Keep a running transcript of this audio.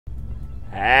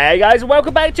Hey guys,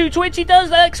 welcome back to Twitchi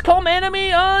Does XCOM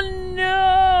Enemy Unknown!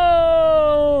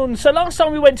 So last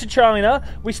time we went to China,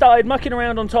 we started mucking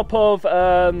around on top of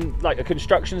like a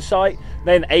construction site.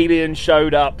 Then aliens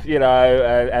showed up, you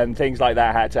know, and things like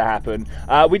that had to happen.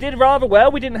 We did rather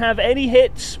well. We didn't have any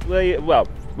hits. We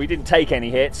didn't take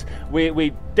any hits.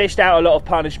 We dished out a lot of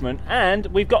punishment, and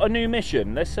we've got a new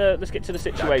mission. Let's get to the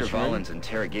situation. Dr. Vollin's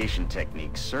interrogation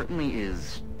technique certainly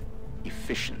is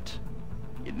efficient.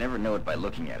 You'd never know it by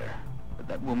looking at her, but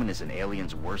that woman is an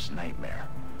alien's worst nightmare.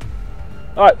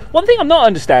 Alright, one thing I'm not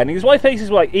understanding is why places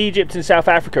like Egypt and South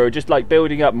Africa are just like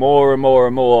building up more and more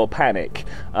and more panic.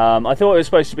 I thought it was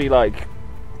supposed to be like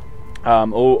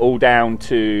all down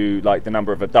to like the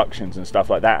number of abductions and stuff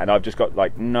like that, and I've just got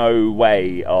like no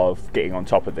way of getting on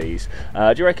top of these.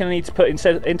 Do you reckon I need to put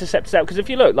interceptors out? Because if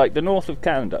you look, like the north of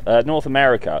Canada, North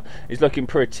America is looking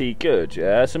pretty good,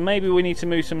 yeah? So maybe we need to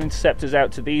move some interceptors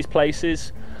out to these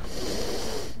places.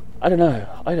 I don't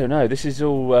know. This is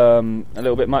all a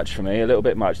little bit much for me, a little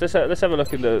bit much. Let's have a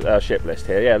look at the ship list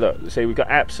here. Yeah, look, see, we've got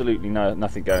absolutely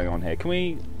nothing going on here. Can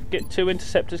we get 2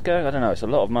 interceptors going? I don't know, it's a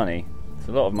lot of money. It's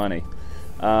a lot of money.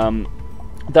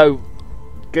 Though,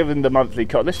 given the monthly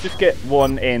cost, let's just get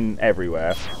 1 in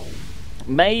everywhere.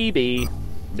 Maybe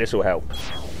this will help.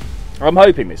 I'm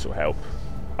hoping this will help.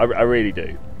 I really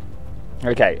do.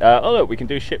 Okay. Oh look, we can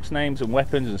do ships' names and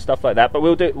weapons and stuff like that, but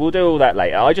we'll do all that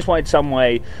later. I just wanted some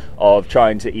way of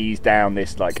trying to ease down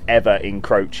this like ever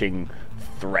encroaching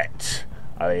threat.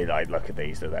 I mean, like, look at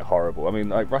these; they're horrible. I mean,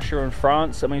 like Russia and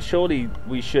France. I mean, surely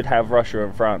we should have Russia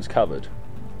and France covered.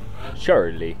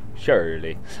 Surely.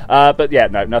 But yeah,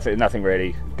 no, nothing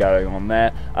really going on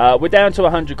there. We're down to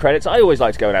 100 credits. I always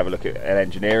like to go and have a look at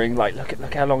engineering. Like,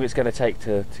 look how long it's going to take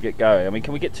to get going. I mean,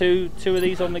 can we get two of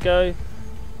these on the go?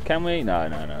 Can we?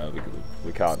 No,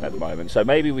 we can't at the moment. So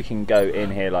maybe we can go in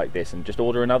here like this and just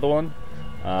order another one.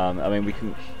 I mean, we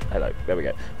can. Hello, there we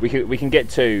go. We can get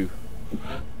 2.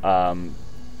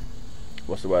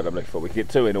 What's the word I'm looking for? We can get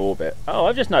 2 in orbit. Oh,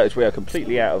 I've just noticed we are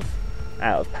completely out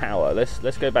of power.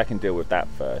 Let's go back and deal with that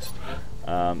first.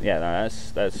 Yeah, no,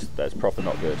 that's proper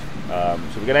not good. So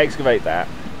we're going to excavate that.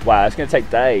 Wow, it's going to take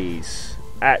days,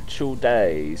 actual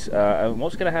days. And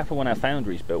what's going to happen when our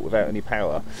foundry's built without any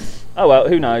power? Oh well,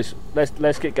 who knows?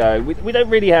 Let's get going. We don't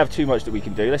really have too much that we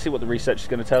can do. Let's see what the research is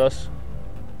going to tell us.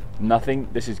 Nothing.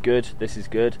 This is good.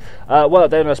 Well,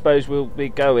 then I suppose we'll be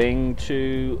going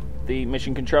to the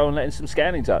mission control and letting some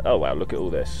scanning done. Oh wow, look at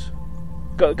all this.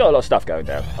 Got a lot of stuff going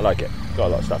down. I like it. Got a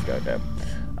lot of stuff going down.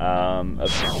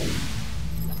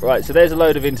 Right, so there's a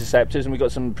load of interceptors, and we've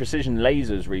got some precision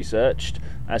lasers researched.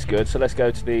 That's good. So let's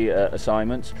go to the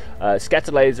assignments.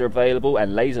 Scatter laser available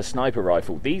and laser sniper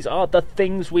rifle. These are the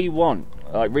things we want.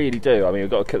 I really do. I mean, we've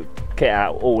got to kit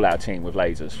out all our team with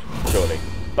lasers, surely.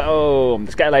 Boom!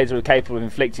 The scatter laser is capable of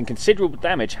inflicting considerable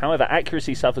damage. However,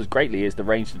 accuracy suffers greatly as the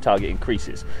range of the target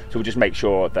increases. So we'll just make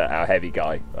sure that our heavy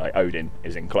guy, Odin,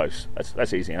 is in close.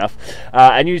 That's easy enough.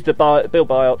 And use the build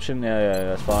by option.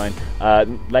 Yeah, that's fine.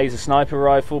 Laser sniper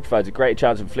rifle provides a greater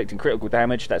chance of inflicting critical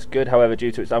damage. That's good. However,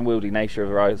 due to its unwieldy nature of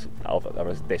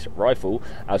this rifle,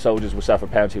 our soldiers will suffer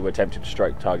penalty when attempting to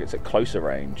strike targets at closer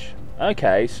range.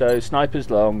 Okay, so sniper's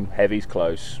long, heavy's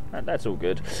close. That's all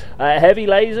good. Heavy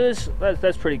lasers,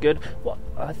 that's pretty good.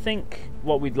 I think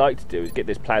what we'd like to do is get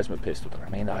this plasma pistol. I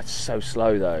mean, that's so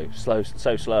slow though, so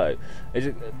slow.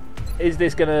 Is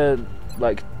this gonna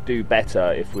like do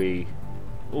better if we?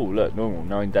 Oh look, normal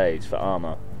 9 days for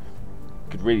armor.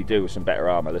 Could really do with some better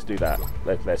armor. Let's do that.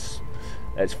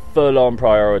 Let's full on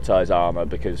prioritize armor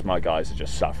because my guys are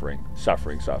just suffering.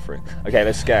 Okay,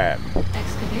 let's scan.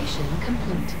 Excavation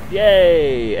complete.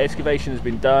 Yay! Excavation has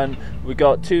been done. We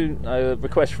got 2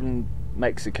 requests from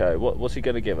Mexico. What's he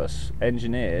going to give us?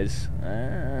 Engineers.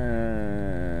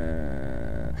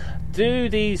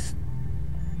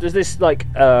 Does this like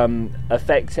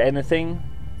affect anything?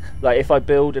 Like if I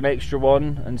build an extra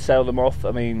one and sell them off,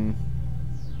 I mean,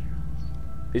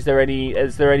 is there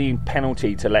any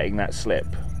penalty to letting that slip?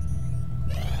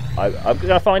 I'm going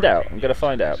to find out.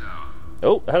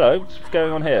 Oh, hello. What's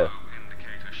going on here?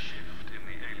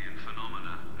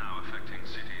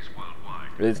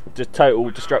 There's just total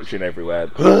destruction everywhere.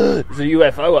 There's a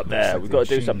UFO up there. We've got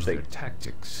to do something. Their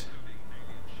tactics.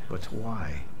 But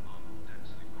why?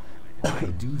 Why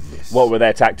do this? What were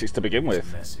their tactics to begin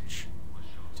with? Message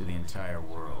to the entire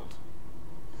world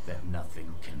that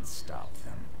nothing can stop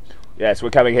them. Yes, we're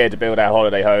coming here to build our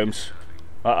holiday homes.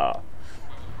 Wow.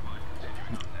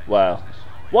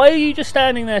 Why are you just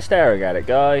standing there staring at it,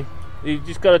 guy? You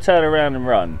just got to turn around and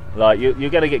run. Like, you're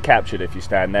going to get captured if you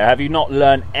stand there. Have you not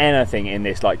learned anything in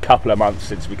this, like, couple of months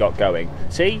since we got going?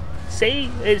 See?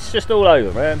 It's just all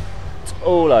over, man. It's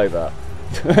all over.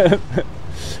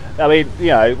 I mean, you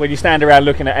know, when you stand around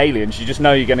looking at aliens, you just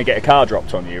know you're going to get a car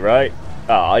dropped on you, right?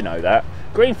 Oh, I know that.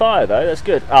 Green fire, though, that's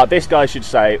good. This guy should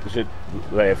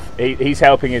live. He's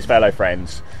helping his fellow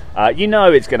friends. You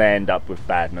know it's going to end up with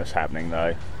badness happening,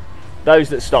 though. Those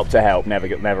that stop to help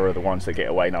never are the ones that get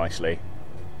away nicely.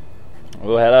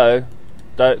 Oh, hello.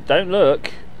 Don't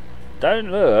look.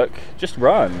 Don't look. Just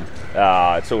run.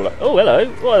 It's all like, oh, hello.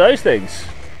 What are those things?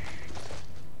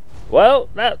 Well,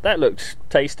 that looked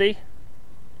tasty.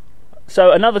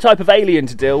 So another type of alien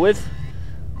to deal with.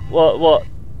 What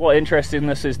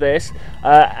interestingness is this?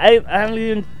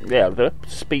 Alien, yeah, the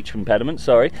speech impediment.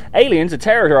 Sorry, aliens are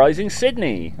terrorizing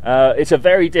Sydney. It's a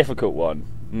very difficult one.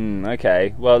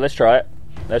 Okay, well let's try it.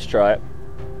 Let's try it.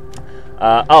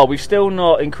 We've still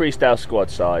not increased our squad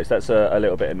size. That's a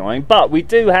little bit annoying. But we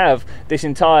do have this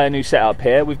entire new setup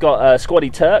here. We've got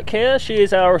Squaddy Turk here. She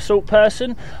is our assault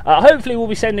person. Hopefully we'll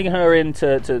be sending her in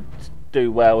to do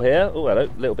well here. Oh, hello,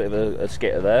 a little bit of a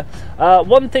skitter there.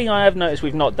 One thing I have noticed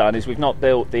we've not done is we've not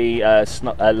built the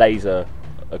laser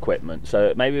equipment.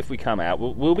 So maybe if we come out,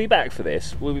 we'll be back for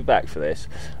this. We'll be back for this.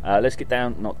 Let's get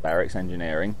down, not barracks,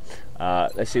 engineering.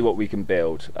 Let's see what we can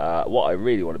build. What I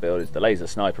really want to build is the laser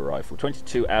sniper rifle.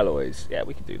 22 alloys. Yeah,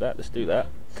 we can do that. Let's do that.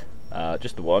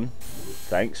 Just the one.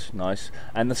 Thanks. Nice.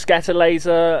 And the scatter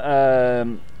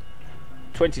laser,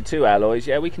 22 alloys.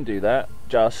 Yeah, we can do that.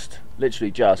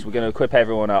 Literally just. We're going to equip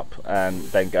everyone up and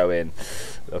then go in.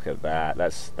 Look at that.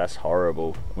 That's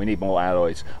horrible. We need more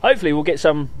alloys. Hopefully we'll get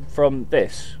some from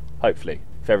this. Hopefully,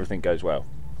 if everything goes well.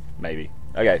 Maybe.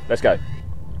 Okay, let's go.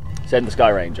 Send the Sky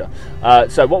Ranger.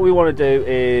 So what we want to do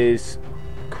is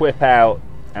equip out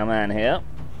our man here.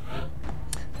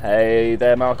 Hey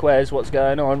there, Marquez. What's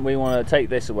going on? We want to take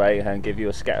this away and give you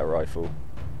a scatter rifle.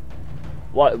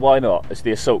 Why not? It's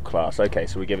the assault class. Okay,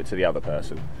 so we give it to the other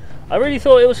person. I really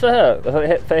thought it was for her,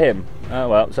 for him. Oh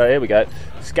well. So here we go.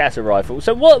 Scatter rifle.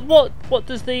 So what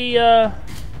does the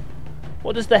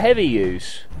heavy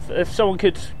use? If someone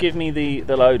could give me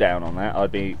the lowdown on that,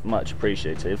 I'd be much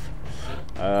appreciative.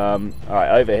 Alright,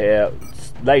 over here,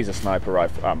 laser sniper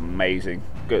rifle. Amazing.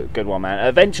 Good one, man.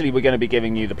 Eventually we're going to be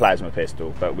giving you the plasma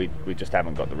pistol, but we just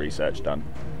haven't got the research done.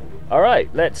 Alright,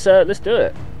 let's do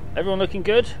it. Everyone looking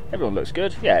good? Everyone looks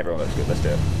good? Yeah, everyone looks good. Let's do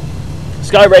it.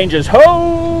 Sky Rangers,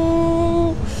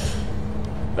 ho!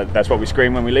 That's what we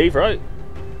scream when we leave, right?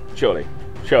 Surely.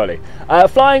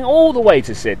 Flying all the way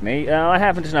to Sydney. I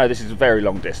happen to know this is a very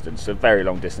long distance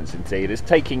indeed. It's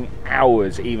taking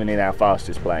hours even in our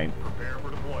fastest plane. Prepare for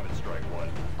deployment, Strike One.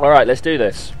 Alright, let's do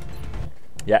this.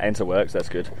 Yeah, enter works, that's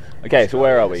good. Okay, so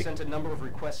where are we? Sent a number of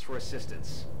requests for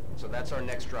assistance, so that's our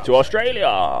next drop. To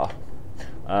Australia!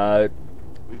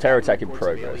 Terror attack in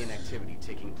progress. Alien activity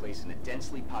taking place in a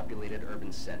densely populated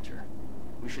urban center.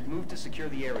 We should move to secure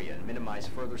the area and minimize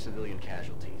further civilian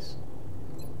casualties.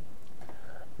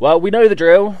 Well, we know the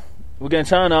drill. We're going to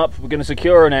turn up. We're going to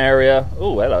secure an area.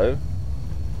 Oh, hello.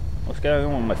 What's going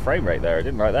on with my frame rate there? It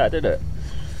didn't like that, did it?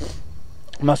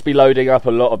 Must be loading up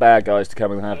a lot of bad guys to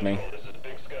come and have me. This is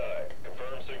Big Sky.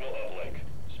 Confirm signal uplink.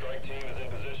 Strike team is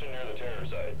in position near the terror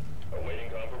site.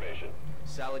 Awaiting confirmation.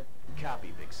 Solid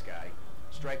copy, Big Sky.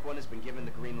 Strike One has been given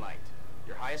the green light.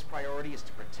 Your highest priority is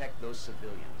to protect those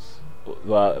civilians.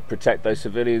 Well, protect those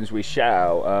civilians we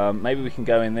shall. Maybe we can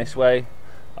go in this way.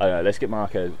 I don't know, let's get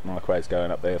Marquez going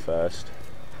up there first.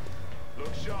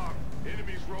 Look sharp.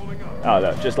 Enemies rolling up. Oh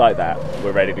look, just like that,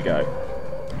 we're ready to go.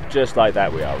 Just like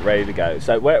that we are, ready to go.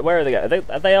 So where are they going?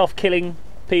 Are they off killing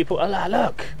people? Oh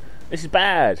look! This is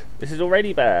bad. This is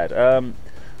already bad.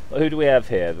 Who do we have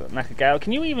here? Nakagawa.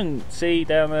 Can you even see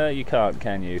down there? You can't,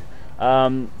 can you?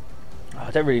 I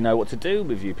don't really know what to do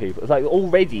with you people. It's like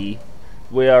already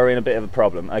we are in a bit of a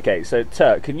problem. Okay, so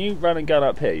Turk, can you run and gun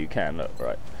up here? You can, look,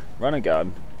 right. Run and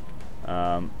gun.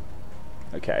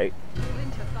 Okay. Move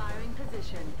into firing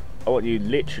position. I want you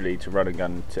literally to run and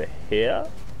gun to here.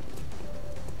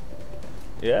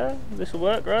 Yeah, this will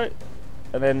work, right?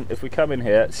 And then if we come in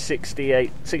here,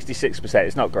 66%.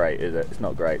 It's not great, is it? It's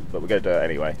not great, but we're going to do it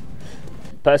anyway.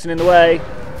 Person in the way.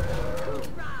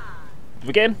 Did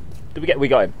we get him? We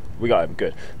got him. We got him,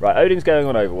 good. Right, Odin's going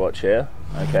on Overwatch here.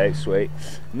 Okay, sweet.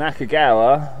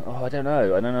 Nakagawa, oh, I don't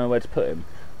know where to put him.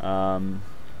 I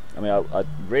mean, I'd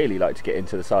really like to get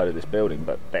into the side of this building,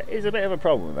 but there is a bit of a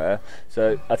problem there.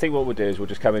 So I think what we'll do is we'll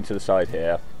just come into the side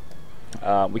here.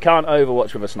 We can't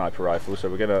Overwatch with a sniper rifle, so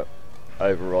we're going to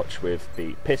Overwatch with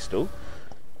the pistol.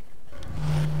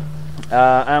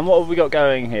 And what have we got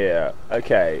going here?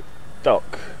 Okay,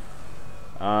 Doc.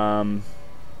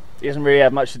 He doesn't really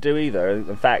have much to do either.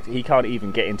 In fact, he can't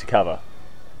even get into cover.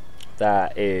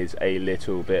 That is a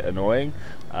little bit annoying.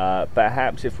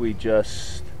 Perhaps if we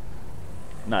just...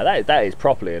 No, that is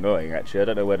properly annoying, actually. I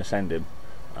don't know where to send him.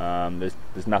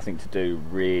 There's nothing to do,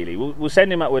 really. We'll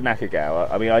send him up with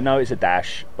Nakagawa. I mean, I know it's a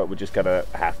dash, but we're just going to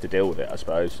have to deal with it, I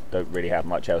suppose. Don't really have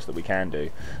much else that we can do.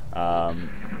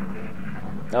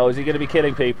 Oh, is he going to be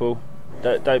killing people?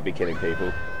 Don't be killing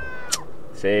people.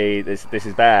 See, this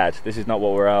is bad. This is not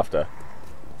what we're after.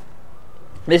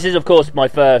 This is, of course, my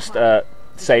first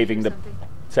saving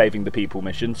the people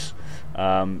missions.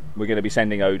 We're going to be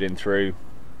sending Odin through.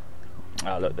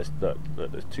 Oh, look,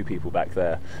 there's two people back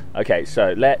there. Okay,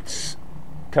 so let's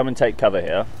come and take cover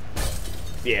here.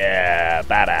 Yeah,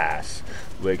 badass.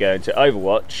 We're going to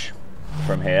Overwatch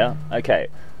from here. Okay,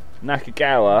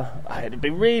 Nakagawa. It'd be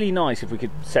really nice if we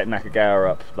could set Nakagawa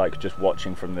up, like, just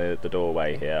watching from the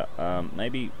doorway here.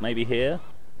 Maybe here?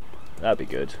 That'd be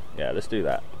good. Yeah, let's do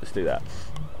that. Let's do that.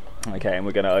 Okay, and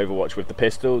we're going to Overwatch with the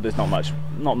pistol. There's not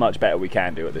much better we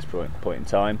can do at this point in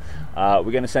time.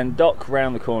 We're going to send Doc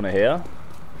round the corner here,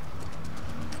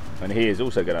 and he is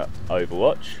also going to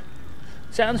Overwatch.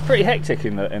 Sounds pretty hectic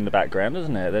in the background,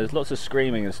 doesn't it? There's lots of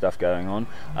screaming and stuff going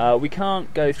on. We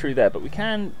can't go through there, but we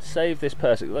can save this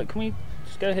person. Like, can we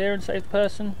just go here and save the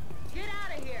person? Get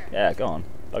out of here. Yeah, go on,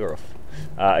 bugger off.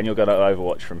 And you're going to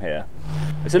Overwatch from here.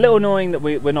 It's a little annoying that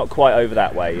we're not quite over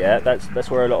that way yet. That's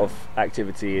where a lot of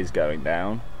activity is going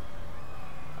down.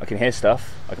 I can hear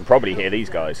stuff. I can probably hear these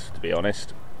guys, to be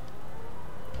honest.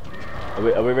 Are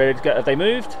we ready to go? Have they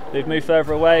moved? They've moved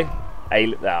further away.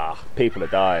 People are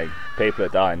dying. People are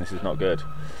dying. This is not good.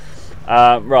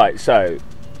 Right, so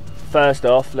first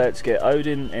off, let's get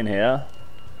Odin in here.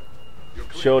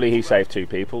 Surely he saved 2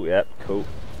 people. Yep, cool.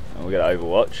 And we're going to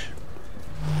Overwatch.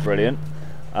 Brilliant.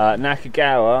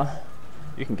 Nakagawa,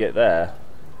 you can get there.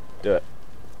 Do it.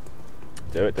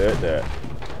 Do it, do it, do it.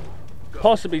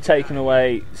 Possibly taking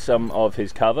away some of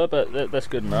his cover, but that's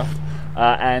good enough.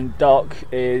 And Doc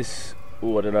is...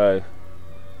 Oh, I don't know.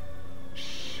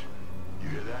 You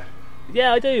hear that?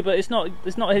 Yeah, I do, but it's not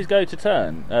his go-to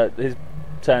turn. His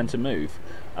turn to move.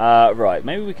 Right,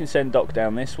 maybe we can send Doc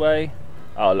down this way.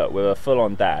 Oh, look, with a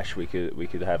full-on dash, we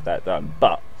could have that done.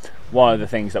 But one of the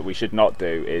things that we should not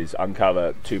do is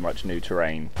uncover too much new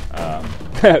terrain.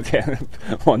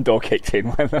 One door kicked in,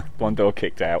 one door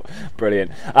kicked out.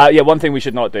 Brilliant. Yeah, one thing we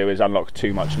should not do is unlock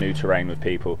too much new terrain with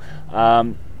people.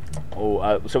 So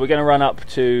we're going to run up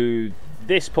to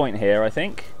this point here, I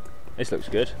think. This looks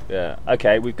good. Yeah.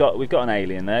 Okay, we've got an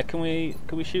alien there. Can we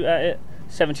shoot at it?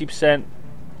 70%.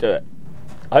 Do it.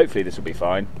 Hopefully this will be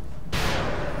fine.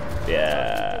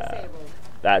 Yeah.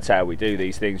 That's how we do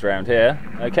these things around here.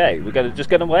 Okay, we're just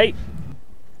gonna wait.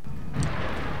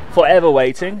 Forever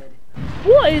waiting.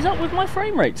 What is up with my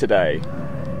frame rate today?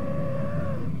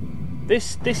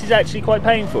 This is actually quite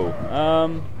painful.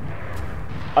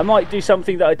 I might do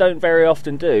something that I don't very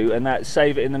often do, and that's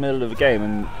save it in the middle of a game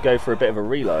and go for a bit of a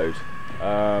reload.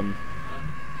 Yeah,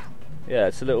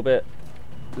 it's a little bit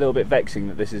vexing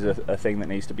that this is a thing that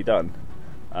needs to be done.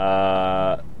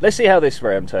 Let's see how this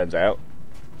round turns out.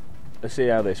 Let's see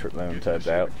how this round turns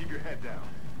out. Keep your head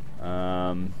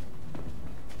down.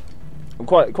 I'm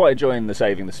quite enjoying the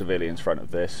saving the civilians front of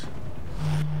this.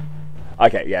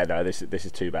 Okay, yeah, no, this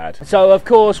is too bad. So, of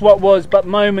course, what was but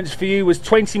moments for you was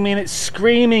 20 minutes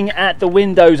screaming at the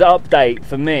Windows update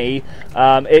for me.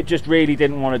 It just really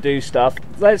didn't want to do stuff.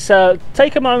 Let's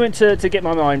take a moment to get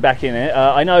my mind back in it.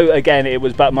 I know, again, it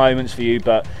was but moments for you,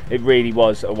 but it really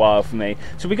was a while for me.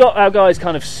 So we got our guys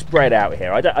kind of spread out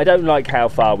here. I don't like how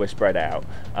far we're spread out.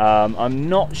 I'm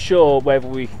not sure whether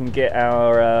we can get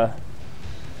our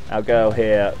girl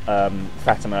here,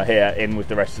 Fatima here, in with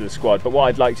the rest of the squad, but what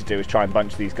I'd like to do is try and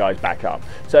bunch these guys back up.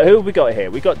 So who have we got here?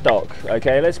 We got Doc.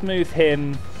 Okay, let's move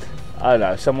him, I don't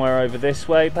know, somewhere over this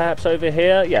way, perhaps over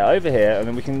here? Yeah, over here, and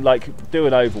then we can, like, do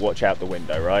an Overwatch out the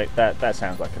window, right? That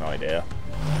sounds like an idea.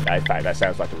 In fact, that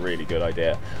sounds like a really good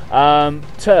idea.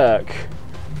 Turk,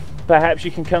 perhaps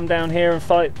you can come down here and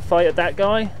fight at that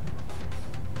guy?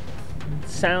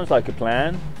 Sounds like a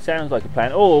plan. Sounds like a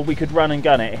plan. Or we could run and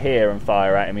gun it here and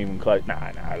fire at him even close.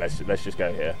 Nah, let's just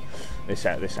go here. This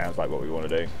sounds like what we want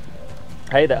to do.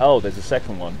 Hey there. Oh, there's a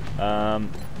second one.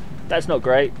 That's not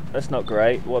great. That's not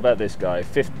great. What about this guy?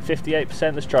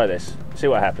 58%. Let's try this. See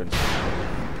what happens.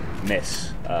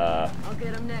 Miss. I'll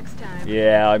get him next time.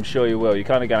 Yeah, I'm sure you will. You're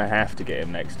kind of going to have to get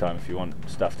him next time if you want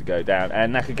stuff to go down.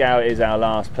 And Nakagawa is our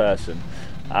last person.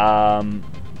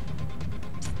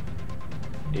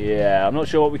 Yeah, I'm not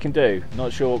sure what we can do.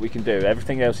 Not sure what we can do.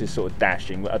 Everything else is sort of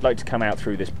dashing. I'd like to come out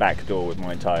through this back door with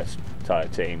my entire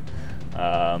team.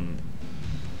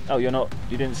 Oh, you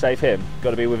didn't save him.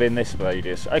 Got to be within this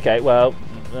radius. Okay, well,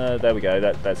 there we go.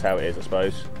 That's how it is, I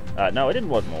suppose. No, I didn't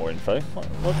want more info.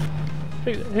 What?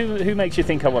 Who makes you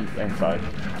think I want info?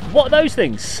 What are those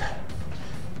things?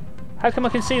 How come I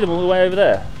can see them all the way over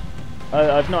there?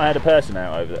 I've not had a person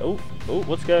out over there. Oh,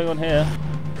 what's going on here?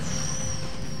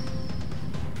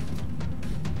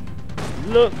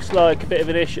 Looks like a bit of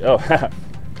an issue. Oh,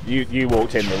 you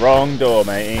walked in the wrong door,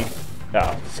 matey.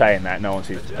 Oh, saying that, no one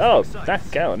seems to... Oh, that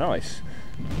gal, nice.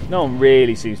 No one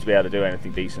really seems to be able to do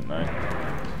anything decent, though.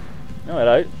 Oh,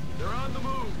 hello.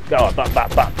 Oh,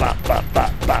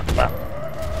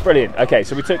 brilliant. Okay,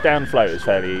 so we took down floaters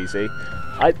fairly easy.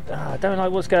 I don't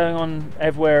like what's going on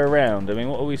everywhere around. I mean,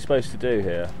 what are we supposed to do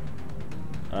here?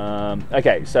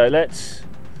 Okay, so let's...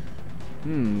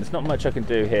 there's not much I can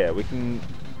do here. We can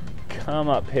come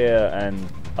up here and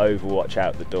overwatch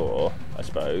out the door, I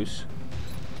suppose.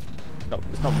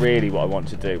 It's not really what I want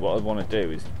to do. What I want to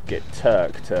do is get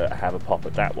Turk to have a pop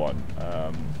at that one.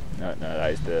 No,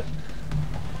 that is the...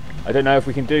 I don't know if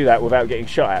we can do that without getting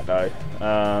shot at, though.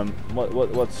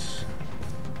 What's...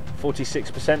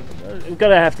 46%? We're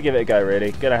going to have to give it a go,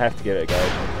 really. Going to have to give it a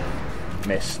go.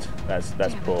 Missed. That's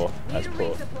poor. That's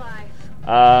poor.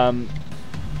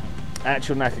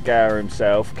 Actual Nakagawa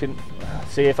himself can...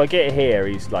 See, if I get here,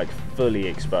 he's, like, fully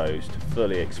exposed.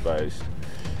 Fully exposed.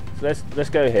 Let's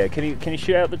go here. Can he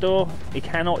shoot out the door? He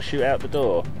cannot shoot out the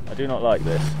door. I do not like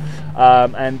this.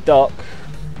 And Doc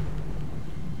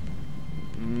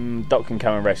can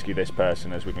come and rescue this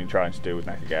person, as we've been trying to do with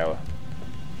Nakagawa.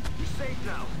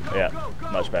 Yeah,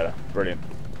 much better. Brilliant.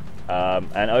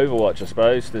 And Overwatch, I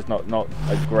suppose. There's not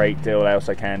a great deal else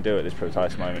I can do at this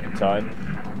precise moment in time.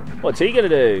 What's he going to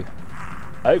do?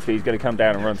 Hopefully he's going to come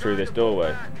down and run through this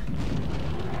doorway.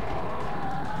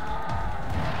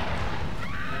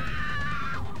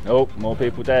 Oh, more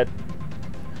people dead.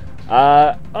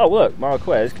 Oh, look,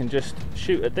 Marquez can just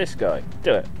shoot at this guy.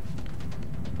 Do it.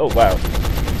 Oh, wow.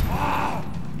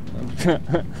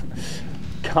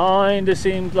 Kinda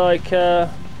seemed like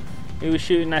he was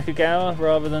shooting Nakagawa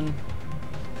rather than...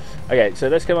 Okay, so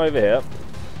let's come over here.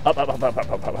 Up.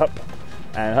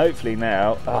 And hopefully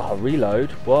now... Oh, reload.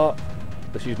 What?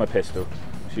 Let's use my pistol.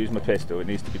 Let's use my pistol. It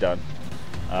needs to be done.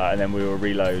 And then we will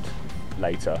reload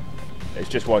later. It's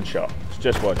just one shot. It's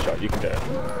just one shot. You can do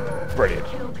it. Brilliant.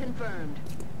 Kill confirmed.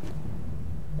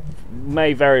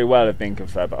 May very well have been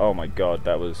confirmed, but oh my god,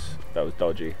 that was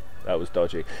dodgy. That was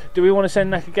dodgy. Do we want to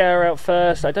send Nakagawa out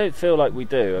first? I don't feel like we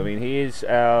do. I mean, he is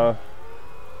our...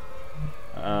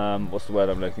 what's the word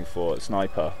I'm looking for?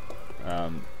 Sniper.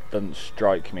 Doesn't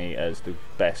strike me as the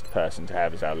best person to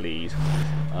have as our lead.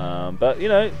 But, you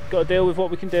know, got to deal with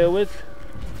what we can deal with.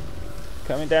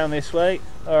 Coming down this way.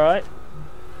 Alright.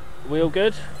 We all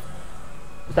good?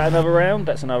 Is that another round?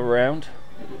 That's another round.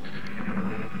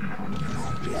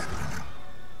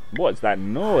 What's that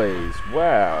noise?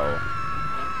 Wow.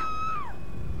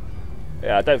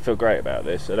 Yeah, I don't feel great about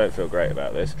this.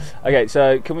 Okay,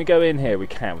 so can we go in here? We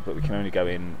can, but we can only go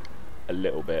in a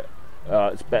little bit.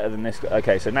 It's better than this.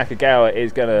 Okay, so Nakagawa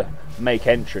is going to make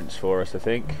entrance for us, I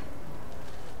think.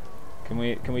 Can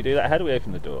we do that? How do we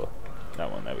open the door?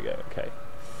 That one, there we go. Okay.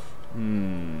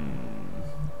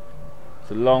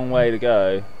 It's a long way to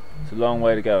go. It's a long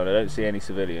way to go, and I don't see any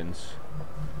civilians.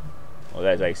 Well,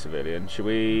 there's a civilian. Should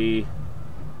we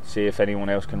see if anyone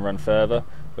else can run further?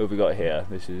 Who have we got here?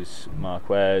 This is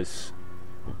Marquez,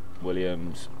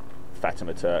 Williams,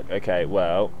 Fatima Turk. Okay,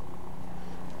 well,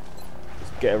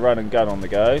 let's get a run and gun on the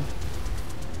go.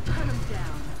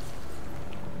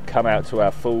 Come out to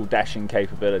our full dashing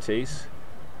capabilities.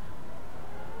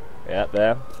 Yeah,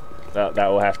 there. That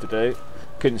will have to do.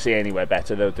 Couldn't see anywhere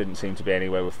better. There didn't seem to be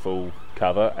anywhere with full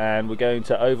cover. And we're going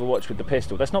to Overwatch with the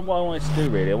pistol. That's not what I wanted to do,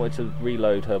 really. I wanted to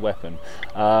reload her weapon.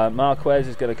 Marquez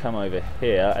is going to come over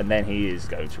here, and then he is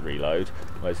going to reload.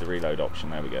 Where's the reload option?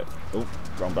 There we go. Oh,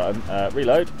 wrong button.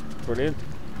 Reload. Brilliant.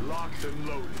 Locked and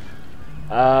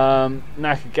loaded.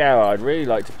 Nakagawa, I'd really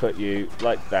like to put you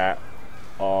like that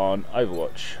on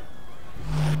Overwatch.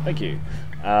 Thank you.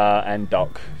 And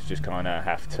Doc just kind of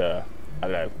have to... I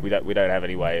don't know. We don't have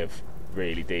any way of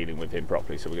really dealing with him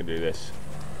properly, so we're going to do this.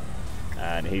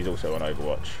 And he's also on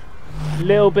Overwatch.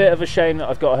 Little bit of a shame that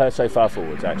I've got her so far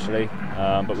forwards, actually,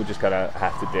 but we're just going to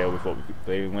have to deal with what we're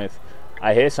dealing with.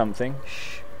 I hear something.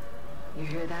 Shh. You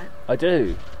hear that? I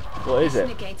do. What is This it?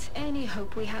 negates any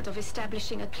hope we had of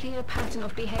establishing a clear pattern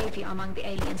of behavior among the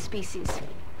alien species.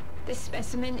 This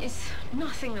specimen is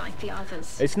nothing like the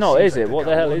others. It's not, is it? What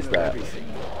the hell is that?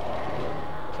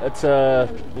 That's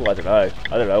well, I don't know.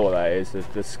 I don't know what that is.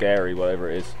 The scary, whatever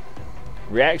it is.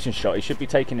 Reaction shot. He should be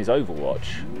taking his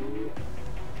Overwatch.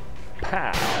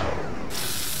 Pow!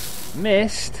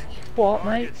 Missed. What,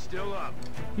 mate? It's still up.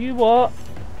 You what?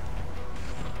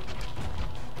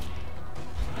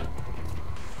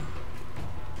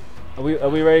 Are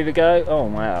we ready to go? Oh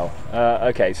wow.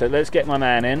 Okay, so let's get my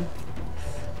man in.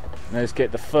 Let's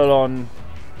get the full-on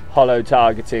hollow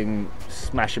targeting,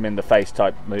 smash him in the face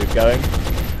type move going.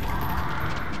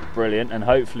 Brilliant, and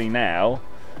hopefully now,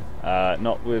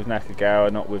 not with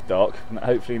Nakagawa, not with Doc,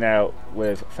 hopefully now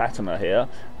with Fatima here,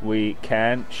 we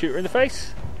can shoot her in the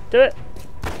face. Do it.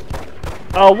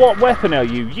 Oh, what weapon are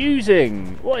you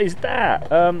using? What is that?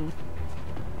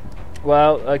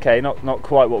 Well, okay, not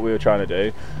quite what we were trying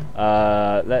to do.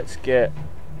 Let's get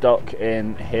Doc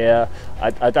in here.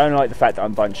 I don't like the fact that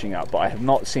I'm bunching up, but I have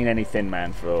not seen any Thin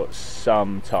Man for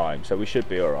some time, so we should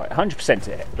be alright. 100%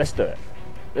 to hit. Let's do it.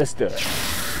 Let's do it.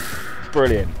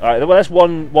 Brilliant. Alright, well that's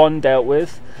one dealt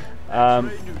with.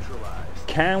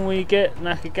 Can we get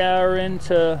Nakagawa in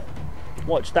to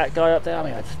watch that guy up there?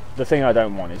 I mean, the thing I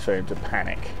don't want is for him to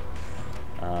panic.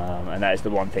 And that is the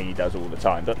one thing he does all the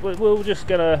time. But we're just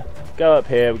going to go up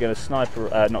here, we're going to sniper,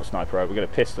 not sniper, we're going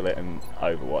to pistol it and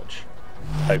overwatch.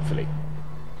 Hopefully.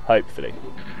 Hopefully.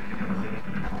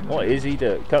 What is he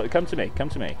doing? Come to me, come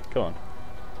on.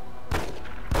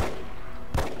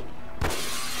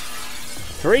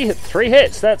 Three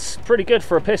hits, that's pretty good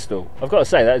for a pistol. I've got to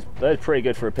say, that is pretty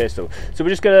good for a pistol. So we're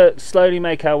just going to slowly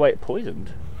make our way...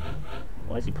 Poisoned?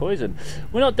 Why is he poisoned?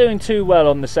 We're not doing too well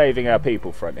on the saving our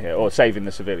people front here, or saving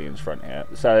the civilians front here.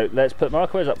 So let's put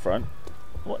Marquez up front.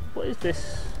 What is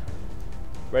this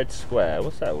red square?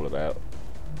 What's that all about?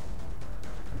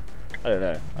 I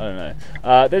don't know.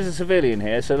 There's a civilian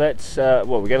here, so let's... well,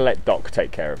 we're going to let Doc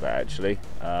take care of that, actually.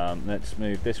 Let's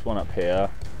move this one up here.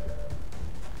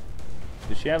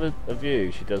 Does she have a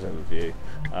view? She does have a view.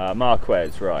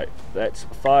 Marquez, right. Let's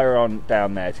fire on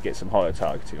down there to get some hollow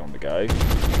targeting on the go.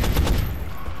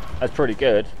 That's pretty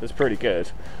good. That's pretty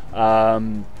good.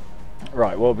 Right,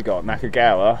 what have we got?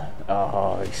 Nakagawa.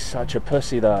 Oh, he's such a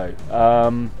pussy, though.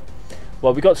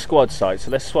 Well, we got squad sight,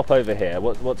 so let's swap over here.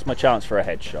 What's my chance for a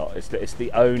headshot? It's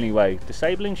the only way.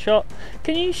 Disabling shot.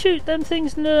 Can you shoot them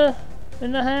things in the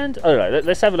hand? Oh no,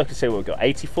 let's have a look and see what we've got.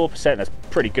 84%. That's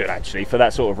pretty good, actually, for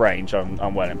that sort of range.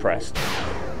 I'm well impressed.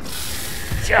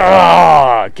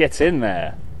 Ah, get in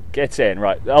there. Get in.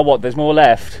 Right. Oh, what? There's more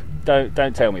left.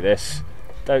 Don't tell me this.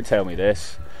 Don't tell me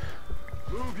this.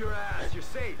 Move your ass, you're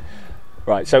safe.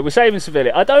 Right, so we're saving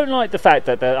civilian. I don't like the fact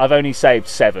that I've only saved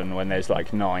 7 when there's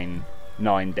like 9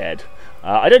 dead.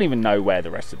 I don't even know where the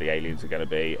rest of the aliens are going to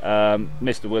be.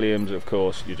 Mr. Williams, of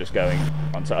course, you're just going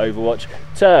onto Overwatch.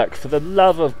 Turk, for the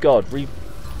love of God,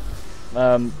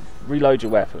 reload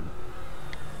your weapon.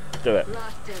 Do it.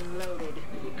 Locked and loaded.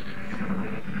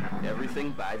 Everything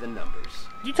by the numbers.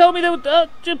 You told me there were...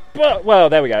 well,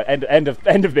 there we go. End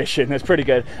of mission. That's pretty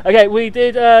good. Okay, we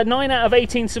did 9 out of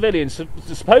 18 civilians. So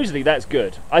supposedly that's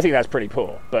good. I think that's pretty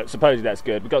poor, but supposedly that's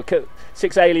good. We've got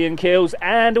 6 alien kills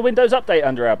and a Windows update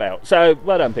under our belt. So,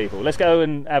 well done, people. Let's go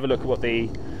and have a look at what the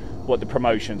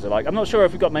promotions are like. I'm not sure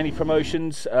if we've got many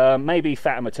promotions. Maybe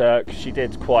Fatima Turk. She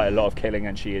did quite a lot of killing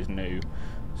and she is new.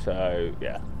 So,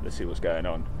 yeah, let's see what's going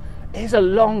on. It's a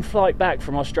long flight back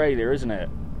from Australia, isn't it?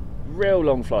 Real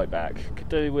long flight back. Could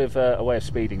do with a way of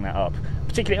speeding that up.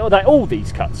 Particularly all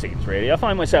these cutscenes, really. I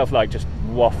find myself like just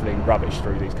waffling rubbish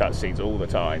through these cutscenes all the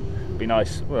time. Be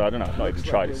nice. Well, I don't know. I've not even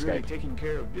tried to escape. Really taking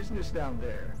care of business down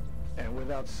there, and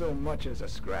without so much as a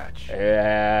scratch.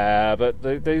 Yeah, but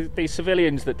the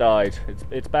civilians that died,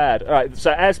 it's bad. All right.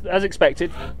 So as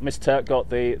expected, Mr. Turk got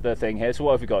the thing here. So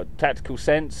what have we got? Tactical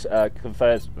sense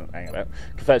confers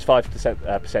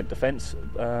 5% defense,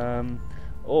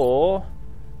 or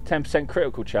 10%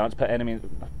 critical chance per enemy.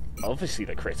 Obviously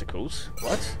the criticals.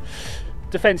 What?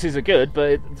 Defenses are good,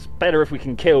 but it's better if we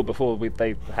can kill before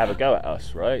they have a go at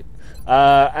us, right?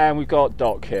 And we've got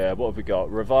Doc here. What have we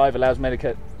got? Revive allows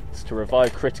medicates to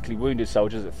revive critically wounded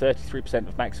soldiers at 33%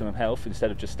 of maximum health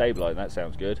instead of just stabilising. That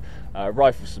sounds good.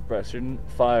 Rifle suppression.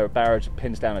 Fire a barrage that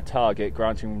pins down a target,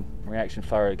 granting reaction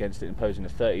fire against it, imposing a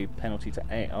 30 penalty to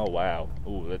aim. Oh, wow.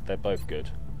 Oh, they're both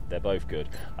good. They're both good.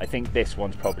 I think this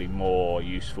one's probably more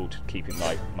useful to keeping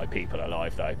my people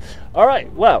alive, though.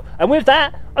 Alright, well, and with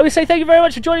that, I would say thank you very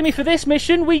much for joining me for this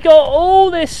mission. We got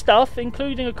all this stuff,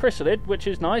 including a chrysalid, which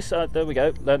is nice. There we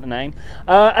go, learned the name.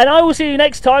 And I will see you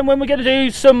next time when we're going to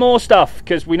do some more stuff,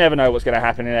 because we never know what's going to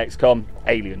happen in XCOM.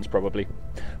 Aliens, probably.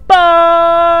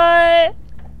 Bye!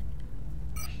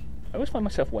 I always find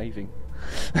myself waving.